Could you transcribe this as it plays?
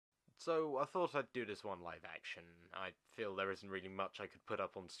So I thought I'd do this one live action. I feel there isn't really much I could put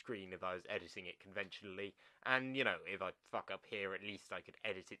up on screen if I was editing it conventionally, and if I fuck up here, at least I could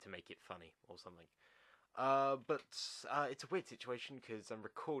edit it to make it funny or something. But it's a weird situation because I'm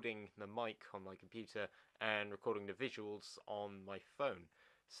recording the mic on my computer and recording the visuals on my phone.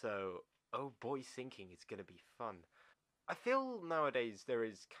 So, oh boy, syncing is gonna be fun. I feel nowadays there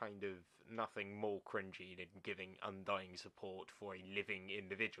is kind of nothing more cringy than giving undying support for a living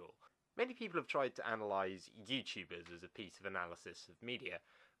individual. Many people have tried to analyse YouTubers as a piece of analysis of media,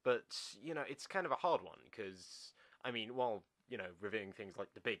 but, it's kind of a hard one, because, while, reviewing things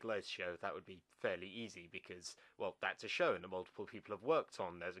like The Big Les Show, that would be fairly easy, because, well, that's a show and multiple people have worked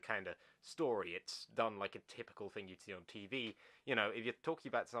on, there's a kind of story, it's done like a typical thing you'd see on TV. If you're talking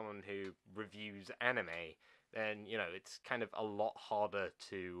about someone who reviews anime, then, it's kind of a lot harder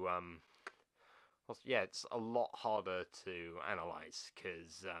to, it's a lot harder to analyse,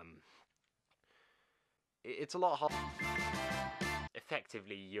 because, it's a lot harder.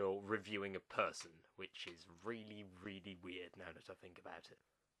 Effectively, you're reviewing a person, which is really, really weird now that I think about it.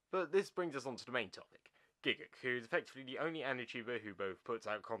 But this brings us on to the main topic. Gigguk, who's effectively the only Anituber who both puts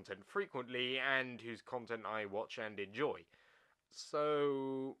out content frequently and whose content I watch and enjoy.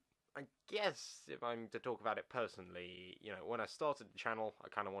 So, I guess if I'm to talk about it personally, when I started the channel, I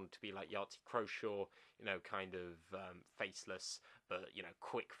kind of wanted to be like Yahtzee Croshaw, kind of faceless, but,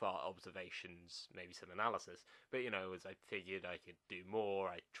 quick fart observations, maybe some analysis. But, as I figured I could do more,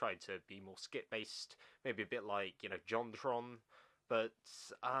 I tried to be more skit-based, maybe a bit like, JonTron. But,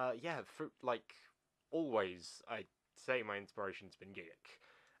 like, always, I'd say my inspiration's been Gigguk.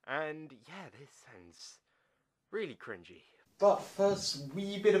 And, yeah, this sounds really cringy. But first,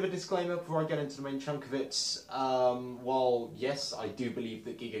 wee bit of a disclaimer before I get into the main chunk of it. While, yes, I do believe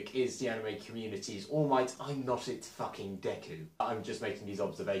that Gigguk is the anime community's All Might, I'm not its fucking Deku. I'm just making these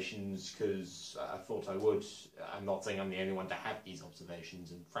observations because I thought I would. I'm not saying I'm the only one to have these observations,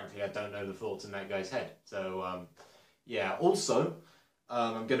 and frankly, I don't know the thoughts in that guy's head. So, yeah. Also,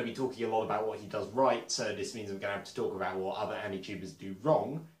 I'm going to be talking a lot about what he does right, so this means I'm going to have to talk about what other Anitubers do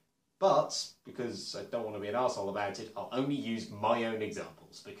wrong. But, because I don't want to be an arsehole about it, I'll only use my own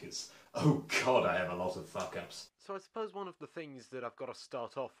examples, because, oh god, I have a lot of fuck-ups. So I suppose one of the things that I've got to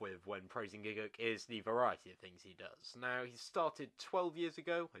start off with when praising Gigguk is the variety of things he does. Now, he started 12 years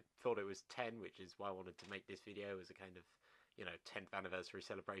ago. I thought it was 10, which is why I wanted to make this video as a kind of, 10th anniversary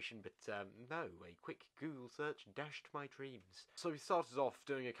celebration, but no, a quick Google search dashed my dreams. So he started off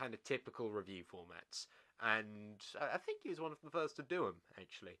doing a kind of typical review formats, and I think he was one of the first to do them,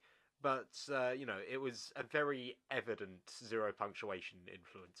 actually. But, it was a very evident zero punctuation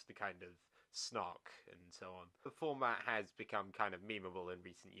influence, the kind of snark and so on. The format has become kind of memeable in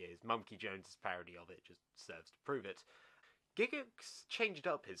recent years. Monkey Jones's parody of it just serves to prove it. Gigguk's changed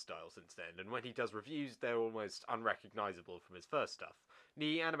up his style since then, and when he does reviews, they're almost unrecognisable from his first stuff.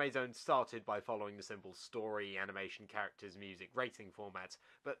 The Anime Zone started by following the simple story, animation, characters, music, rating format,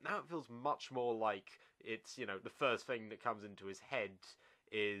 but now it feels much more like it's, the first thing that comes into his head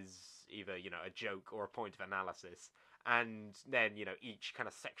is either, a joke or a point of analysis, and then, each kind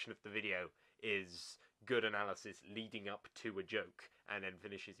of section of the video is good analysis leading up to a joke, and then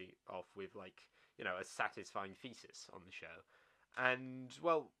finishes it off with, like, a satisfying thesis on the show. And,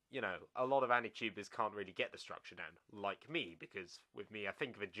 well, a lot of Anitubers can't really get the structure down, like me, because with me, I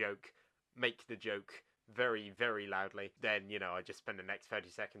think of a joke, make the joke very, very loudly, then, I just spend the next 30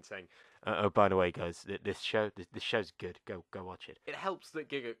 seconds saying, oh, by the way, guys, this show's good, go watch it. It helps that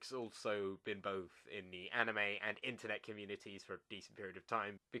Gigguk's also been both in the anime and internet communities for a decent period of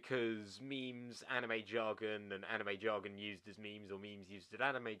time, because memes, anime jargon, and anime jargon used as memes, or memes used as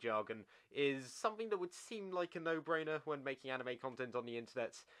anime jargon, is something that would seem like a no-brainer when making anime content on the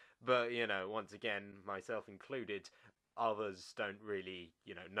internet, but, once again, myself included, others don't really,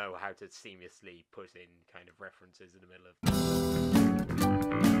 know how to seamlessly put in kind of references in the middle of.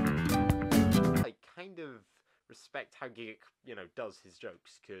 I kind of respect how Gigguk, does his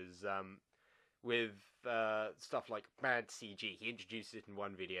jokes, because with stuff like bad CG, he introduces it in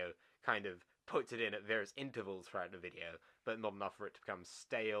one video, kind of puts it in at various intervals throughout the video, but not enough for it to become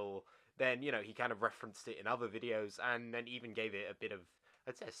stale. Then, he kind of referenced it in other videos, and then even gave it a bit of,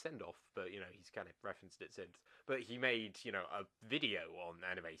 I'd say a send-off, but, he's kind of referenced it since. But he made, a video on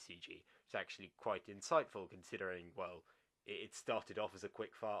anime CG. It's actually quite insightful, considering, well, it started off as a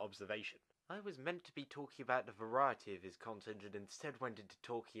quick-fire observation. I was meant to be talking about the variety of his content, and instead went into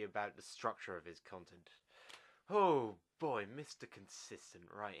talking about the structure of his content. Oh boy, Mr. Consistent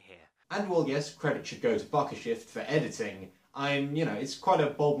right here. And well, yes, credit should go to Buckershift for editing. It's quite a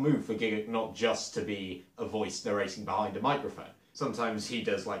bold move for Gigguk not just to be a voice narrating behind a microphone. Sometimes he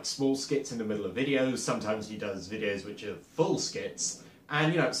does like small skits in the middle of videos, sometimes he does videos which are full skits,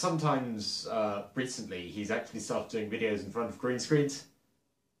 and sometimes recently he's actually started doing videos in front of green screens.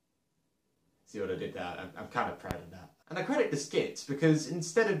 See what I did there? I'm kind of proud of that. And I credit the skits because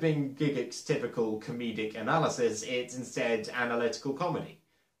instead of being Gigguk's typical comedic analysis, it's instead analytical comedy.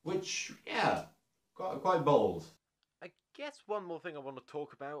 Which, yeah, quite bold. I guess one more thing I want to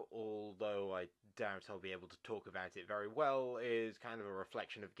talk about, although I doubt I'll be able to talk about it very well, is kind of a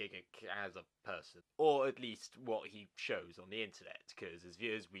reflection of Gigguk as a person. Or at least what he shows on the internet, because as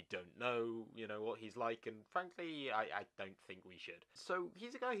viewers we don't know, what he's like, and frankly, I don't think we should. So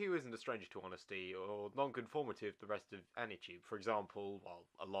he's a guy who isn't a stranger to honesty, or non-conformity of the rest of Anituber. For example, while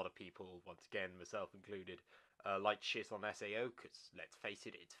a lot of people, once again, myself included, like shit on SAO, because let's face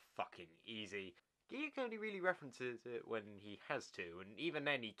it, it's fucking easy. Gigguk only really references it when he has to, and even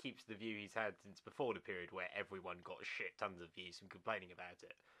then he keeps the view he's had since before the period where everyone got shit tons of views from complaining about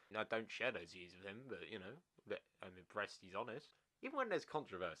it. I don't share those views with him, but, I'm impressed he's honest. Even when there's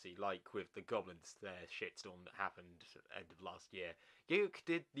controversy, like with the Goblins, their shitstorm that happened at the end of last year, Gigguk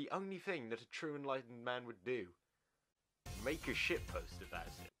did the only thing that a true enlightened man would do. Make a shitpost about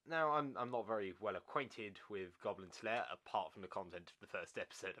it. Now, I'm not very well acquainted with Goblin Slayer, apart from the content of the first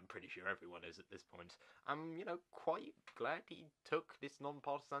episode. I'm pretty sure everyone is at this point. I'm, quite glad he took this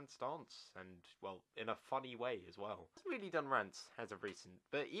non-partisan stance, and, well, in a funny way as well. He's really done rants as of recent,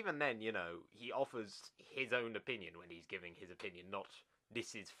 but even then, he offers his own opinion when he's giving his opinion, not,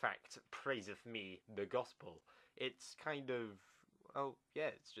 this is fact, praiseth me, the gospel. It's kind of, well, yeah,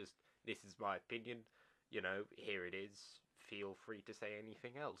 it's just, this is my opinion. Here it is. Feel free to say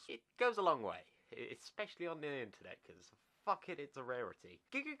anything else. It goes a long way, especially on the internet, because fuck it, it's a rarity.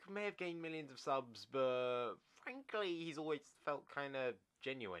 Gigguk may have gained millions of subs, but frankly, he's always felt kind of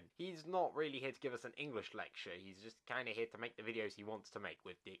genuine. He's not really here to give us an English lecture, he's just kind of here to make the videos he wants to make,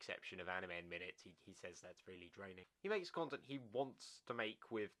 with the exception of Anime in Minutes. He says that's really draining. He makes content he wants to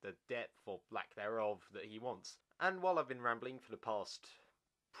make with the depth, or lack thereof, that he wants. And while I've been rambling for the past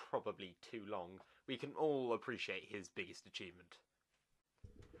probably too long, we can all appreciate his biggest achievement.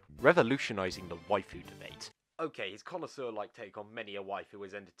 Revolutionising the waifu debate. Okay, his connoisseur-like take on many a waifu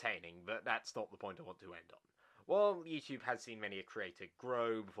is entertaining, but that's not the point I want to end on. While YouTube has seen many a creator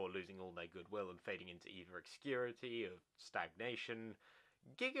grow before losing all their goodwill and fading into either obscurity or stagnation,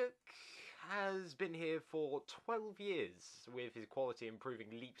 Gigguk has been here for 12 years, with his quality improving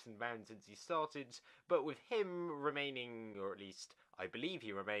leaps and bounds since he started, but with him remaining, or at least I believe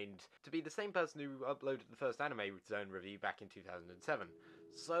he remained, to be the same person who uploaded the first Anime Zone review back in 2007.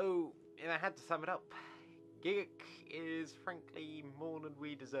 So, if I had to sum it up, Gigguk is frankly more than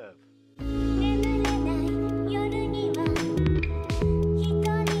we deserve.